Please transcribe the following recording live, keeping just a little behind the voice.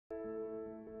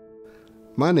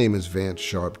My name is Vance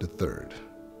Sharp III,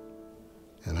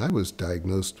 and I was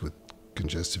diagnosed with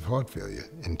congestive heart failure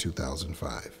in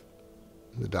 2005.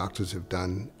 The doctors have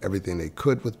done everything they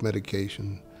could with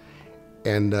medication,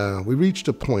 and we reached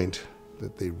a point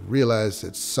that they realized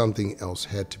that something else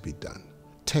had to be done.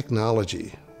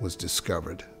 Technology was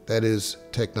discovered. That is,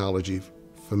 technology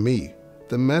for me.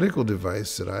 The medical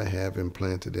device that I have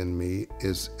implanted in me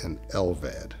is an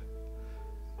LVAD.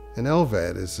 An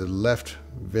LVAD is a left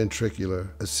ventricular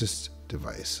assist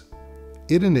device.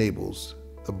 It enables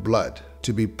the blood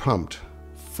to be pumped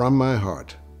from my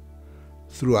heart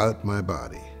throughout my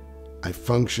body. I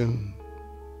function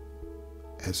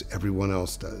as everyone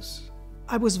else does.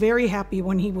 I was very happy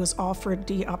when he was offered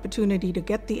the opportunity to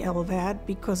get the LVAD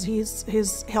because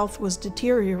his health was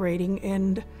deteriorating,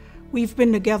 and we've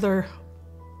been together,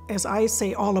 as I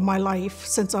say, all of my life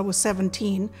since I was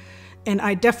 17, and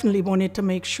I definitely wanted to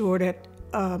make sure that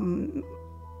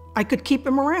I could keep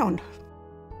him around.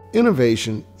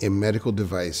 Innovation in medical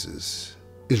devices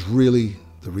is really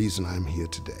the reason I'm here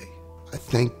today. I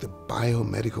thank the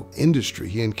biomedical industry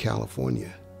here in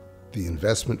California. The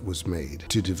investment was made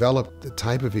to develop the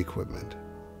type of equipment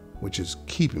which is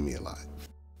keeping me alive.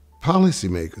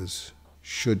 Policymakers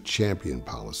should champion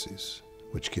policies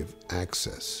which give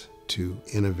access to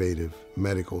innovative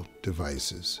medical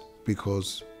devices,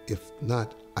 because if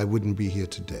not, I wouldn't be here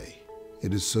today.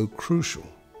 It is so crucial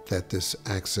that this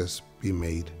access be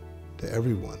made to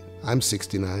everyone. I'm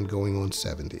 69 going on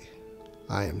 70.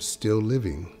 I am still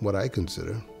living what I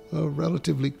consider a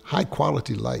relatively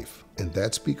high-quality life, and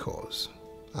that's because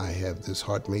I have this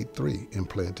HeartMate 3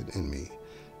 implanted in me,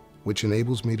 which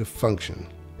enables me to function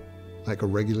like a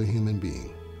regular human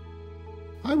being.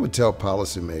 I would tell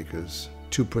policymakers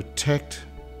to protect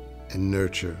and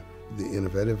nurture the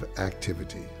innovative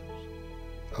activity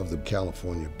of the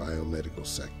California biomedical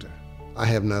sector. I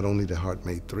have not only the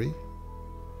HeartMate 3,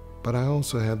 but I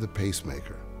also have the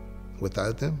pacemaker.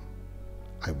 Without them,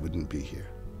 I wouldn't be here.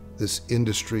 This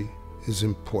industry is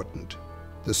important.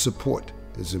 The support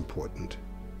is important.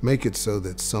 Make it so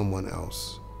that someone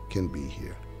else can be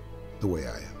here the way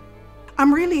I am.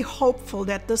 I'm really hopeful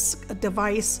that this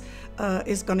device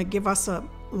is going to give us a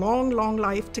long, long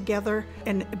life together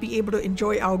and be able to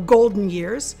enjoy our golden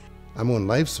years. I'm on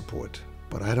life support,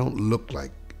 but I don't look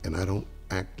like, and I don't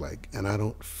act like, and I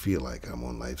don't feel like I'm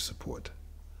on life support.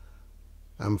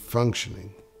 I'm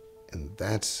functioning, and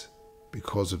that's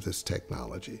because of this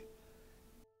technology.